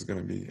course this is going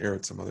to be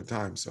aired some other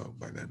time. So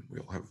by then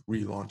we'll have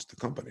relaunched the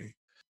company.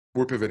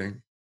 We're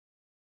pivoting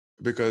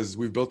because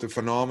we've built a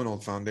phenomenal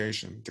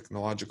foundation,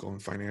 technological and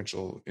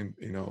financial,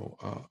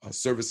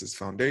 services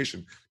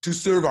foundation to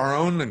serve our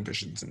own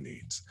ambitions and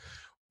needs.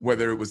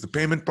 Whether it was the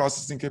payment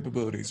processing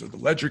capabilities or the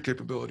ledger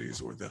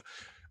capabilities or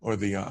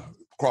the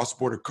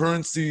cross-border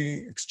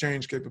currency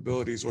exchange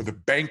capabilities or the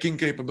banking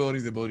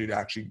capabilities, the ability to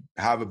actually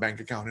have a bank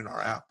account in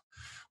our app,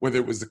 whether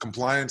it was the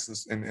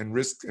compliance and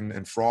risk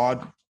and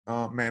fraud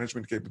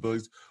management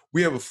capabilities,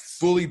 we have a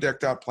fully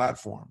decked out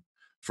platform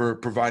for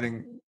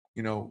providing,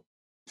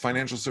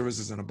 financial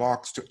services in a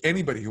box to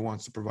anybody who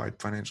wants to provide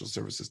financial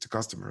services to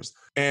customers.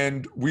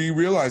 And we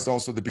realized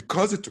also that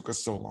because it took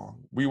us so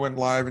long, we went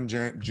live in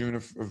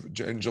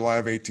July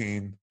of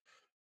 18.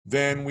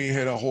 Then we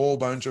hit a whole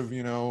bunch of,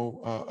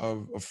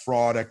 of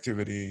fraud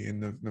activity in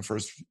the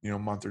first,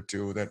 month or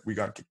two that we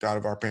got kicked out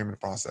of our payment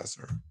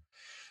processor.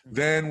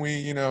 Then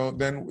we,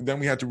 then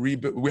we had to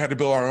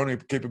build our own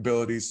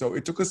capabilities. So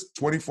it took us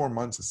 24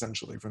 months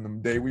essentially from the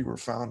day we were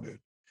founded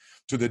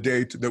to the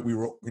day that we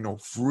were,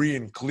 free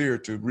and clear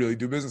to really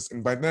do business.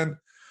 And by then,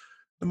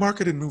 the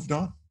market had moved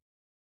on.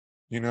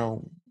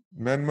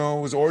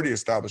 Venmo was already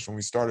established when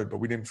we started, but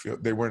we didn't feel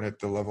they weren't at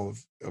the level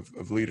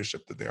of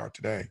leadership that they are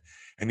today.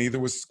 And neither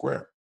was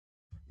Square.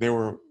 They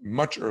were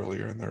much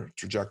earlier in their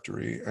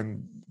trajectory.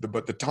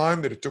 But the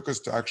time that it took us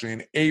to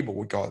actually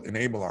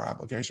enable our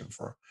application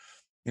for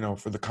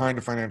the kind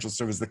of financial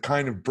service, the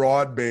kind of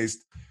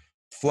broad-based,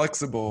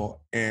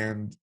 flexible,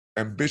 and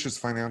ambitious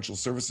financial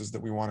services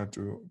that we wanted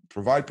to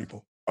provide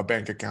people, a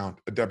bank account,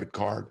 a debit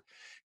card,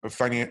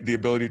 the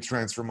ability to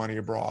transfer money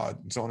abroad,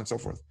 and so on and so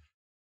forth.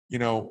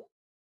 You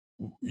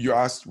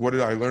asked, what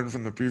did I learn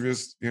from the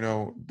previous,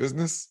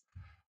 business?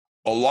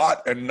 A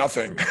lot and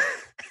nothing.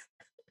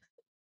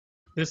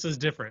 This is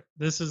different.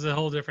 This is a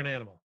whole different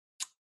animal.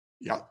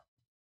 Yeah.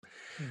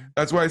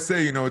 That's why I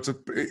say,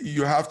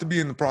 you have to be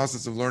in the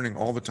process of learning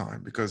all the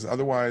time, because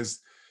otherwise,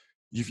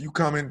 if you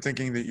come in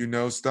thinking that you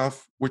know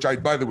stuff, which I,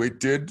 by the way,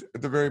 did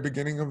at the very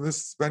beginning of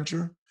this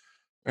venture,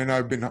 and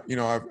I've been,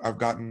 I've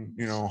gotten,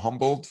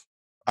 humbled.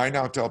 I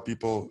now tell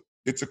people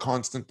it's a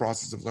constant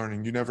process of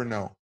learning. You never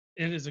know.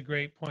 It is a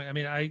great point. I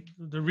mean,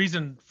 the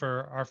reason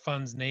for our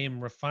fund's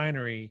name,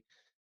 Refinery,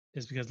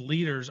 is because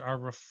leaders are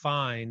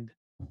refined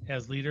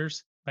as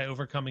leaders by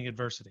overcoming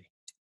adversity.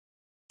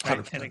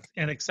 Right?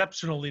 And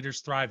exceptional leaders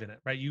thrive in it,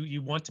 right?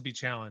 You want to be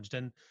challenged.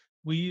 And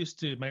we used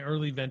to, my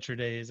early venture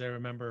days, I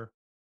remember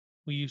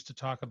we used to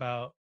talk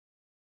about,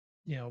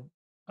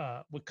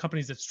 with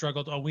companies that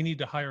struggled, we need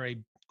to hire a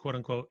quote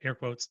unquote, air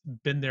quotes,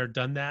 been there,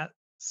 done that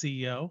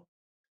CEO.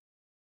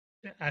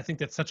 I think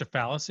that's such a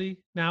fallacy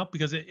now,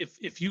 because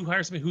if you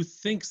hire somebody who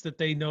thinks that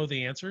they know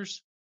the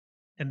answers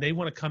and they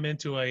want to come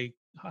into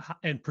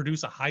and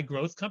produce a high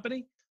growth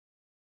company,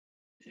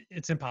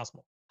 it's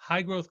impossible.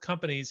 High growth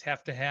companies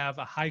have to have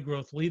a high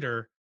growth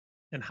leader,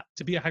 and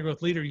to be a high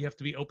growth leader, you have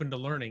to be open to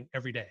learning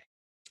every day.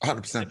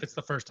 100%. If it's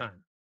the first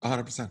time.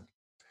 100%.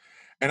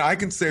 And I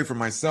can say for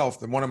myself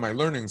that one of my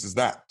learnings is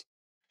that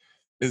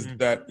I think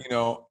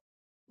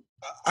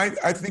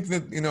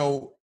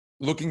that,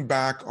 looking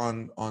back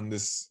on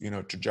this,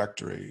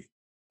 trajectory,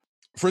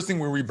 first thing,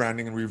 we're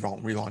rebranding and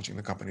relaunching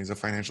the company as a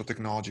financial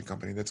technology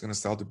company that's going to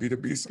sell to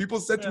B2B. So people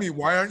said to me,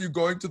 why aren't you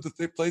going to the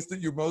place that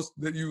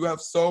you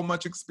have so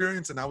much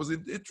experience? And I was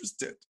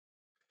interested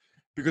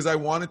because I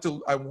wanted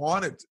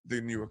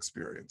the new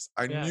experience.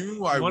 I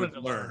knew I would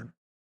learn.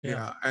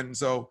 Yeah. And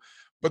so,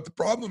 but the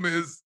problem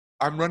is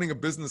I'm running a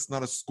business,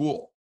 not a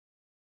school,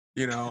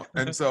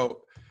 and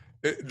so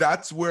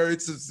that's where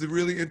it's a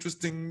really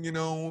interesting,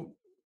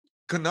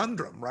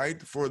 conundrum,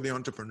 right? For the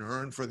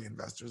entrepreneur and for the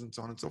investors and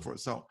so on and so forth.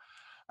 So,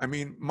 I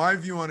mean, my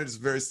view on it is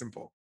very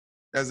simple.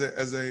 As a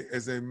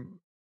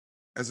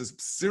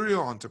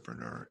serial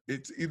entrepreneur,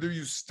 it's either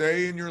you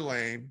stay in your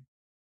lane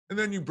and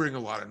then you bring a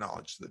lot of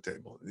knowledge to the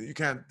table. You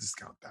can't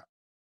discount that.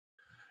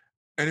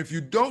 And if you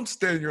don't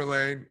stay in your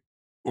lane,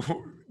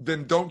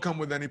 then don't come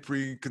with any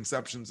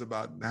preconceptions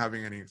about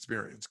having any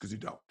experience, because you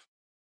don't.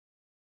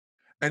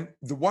 And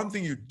the one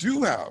thing you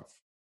do have,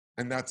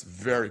 and that's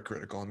very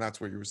critical, and that's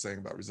what you were saying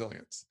about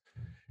resilience,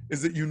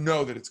 is that you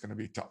know that it's going to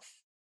be tough.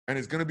 And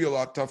it's going to be a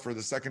lot tougher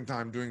the second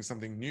time doing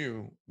something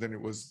new than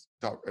it was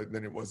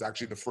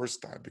actually the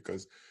first time,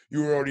 because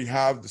you already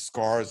have the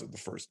scars of the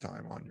first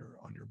time on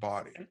your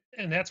body.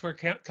 And that's where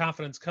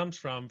confidence comes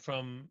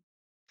from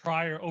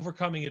prior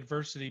overcoming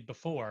adversity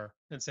before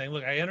and saying,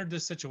 look, I entered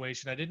this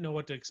situation. I didn't know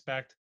what to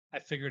expect. I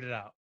figured it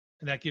out.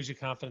 And that gives you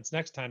confidence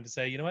next time to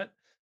say, you know what,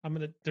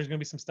 there's going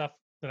to be some stuff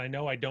that I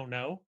know I don't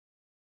know,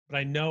 but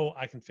I know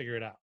I can figure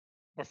it out,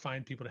 or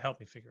find people to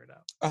help me figure it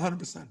out.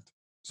 100%.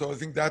 So I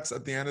think that's,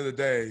 at the end of the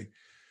day,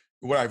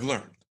 what I've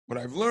learned. What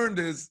I've learned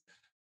is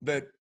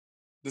that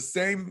the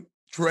same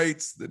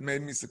traits that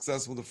made me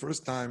successful the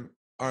first time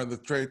are the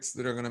traits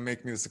that are going to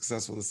make me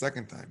successful the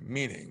second time.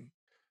 Meaning,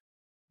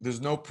 there's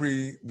no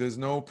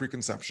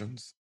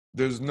preconceptions.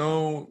 There's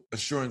no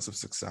assurance of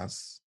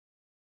success.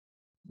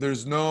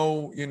 There's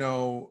no,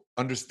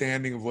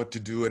 understanding of what to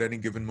do at any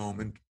given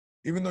moment,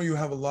 even though you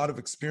have a lot of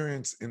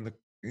experience in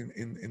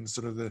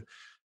sort of the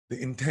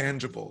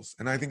intangibles.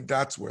 And I think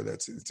that's where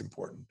it's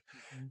important.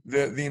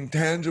 The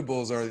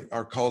intangibles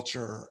are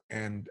culture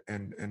and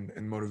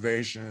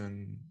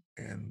motivation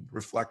and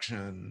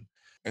reflection,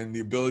 and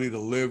the ability to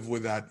live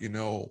with that,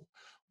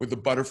 with the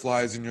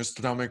butterflies in your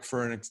stomach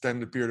for an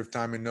extended period of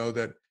time, and know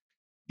that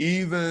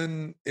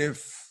even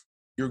if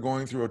you're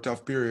going through a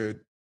tough period,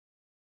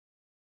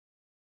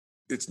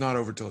 it's not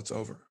over till it's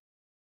over.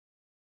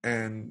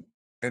 And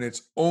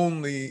it's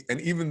only, and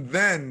even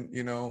then,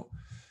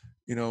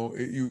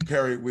 you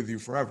carry it with you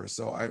forever.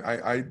 So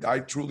I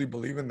truly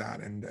believe in that,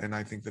 and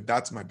I think that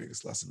that's my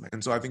biggest lesson.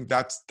 And so I think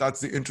that's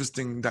the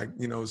interesting,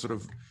 sort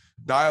of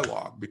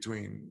dialogue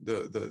between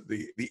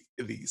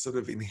the sort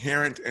of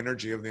inherent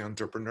energy of the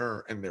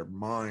entrepreneur and their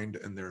mind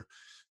and their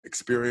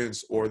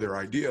experience or their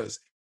ideas,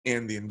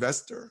 and the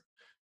investor.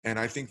 And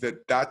I think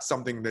that that's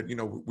something that,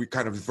 we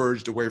kind of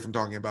verged away from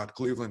talking about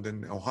Cleveland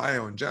and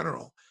Ohio in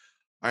general.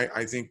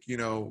 I think,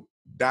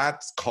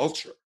 that's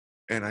culture.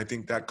 And I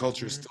think that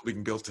culture is still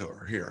being built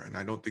here. And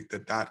I don't think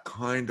that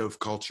kind of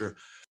culture,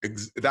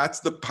 that's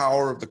the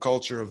power of the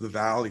culture of the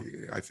Valley,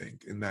 I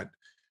think, in that.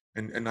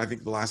 And I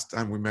think the last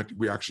time we met,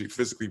 we actually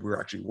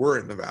were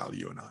in the Valley,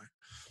 you and I.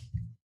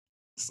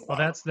 So, well,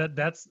 that's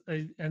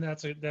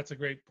a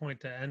great point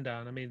to end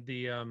on. I mean,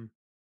 the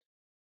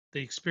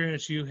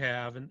experience you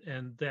have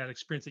and that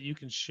experience that you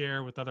can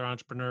share with other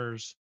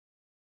entrepreneurs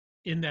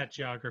in that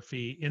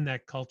geography, in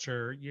that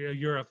culture,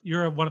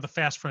 you're one of the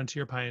fast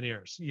frontier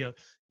pioneers.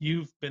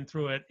 You've been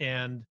through it,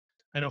 and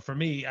I know for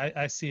me,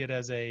 I see it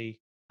as a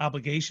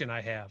obligation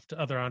I have to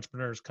other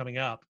entrepreneurs coming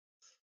up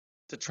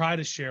to try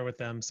to share with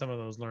them some of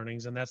those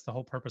learnings. And that's the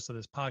whole purpose of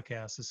this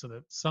podcast, is so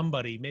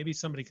that maybe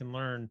somebody can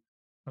learn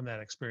from that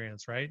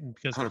experience, right? And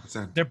because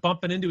 100%. They're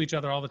bumping into each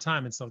other all the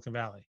time in Silicon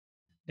Valley,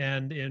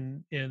 and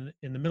in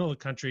the middle of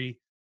the country,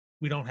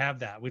 we don't have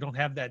that. We don't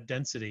have that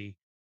density.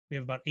 We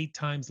have about 8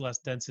 times less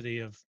density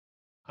of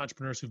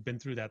entrepreneurs who've been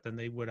through that than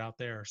they would out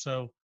there.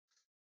 So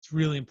it's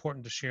really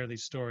important to share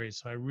these stories.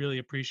 So I really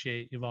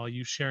appreciate, Yuval,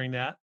 you sharing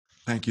that.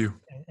 Thank you.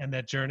 And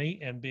that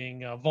journey, and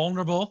being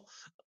vulnerable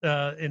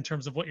in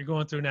terms of what you're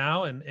going through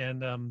now.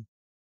 And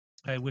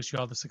I wish you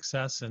all the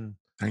success and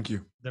thank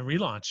you. The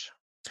relaunch.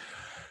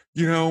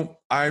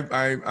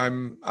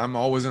 I'm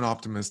always an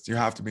optimist. You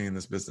have to be in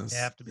this business. You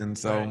have to be. And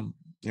so,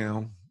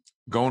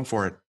 going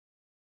for it.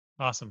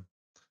 Awesome.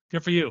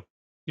 Good for you.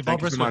 Yuval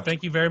Brisker,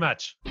 thank you very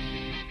much.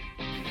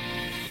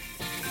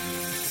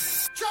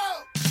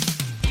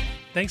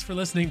 Thanks for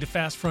listening to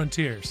Fast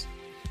Frontiers.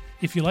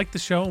 If you like the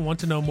show and want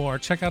to know more,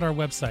 check out our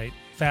website,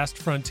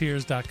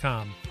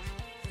 fastfrontiers.com.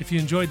 If you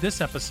enjoyed this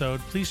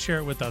episode, please share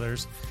it with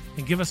others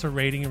and give us a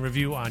rating and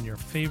review on your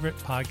favorite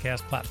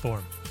podcast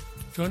platform.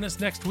 Join us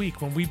next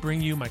week when we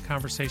bring you my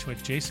conversation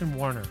with Jason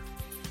Warner,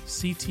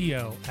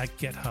 CTO at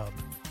GitHub.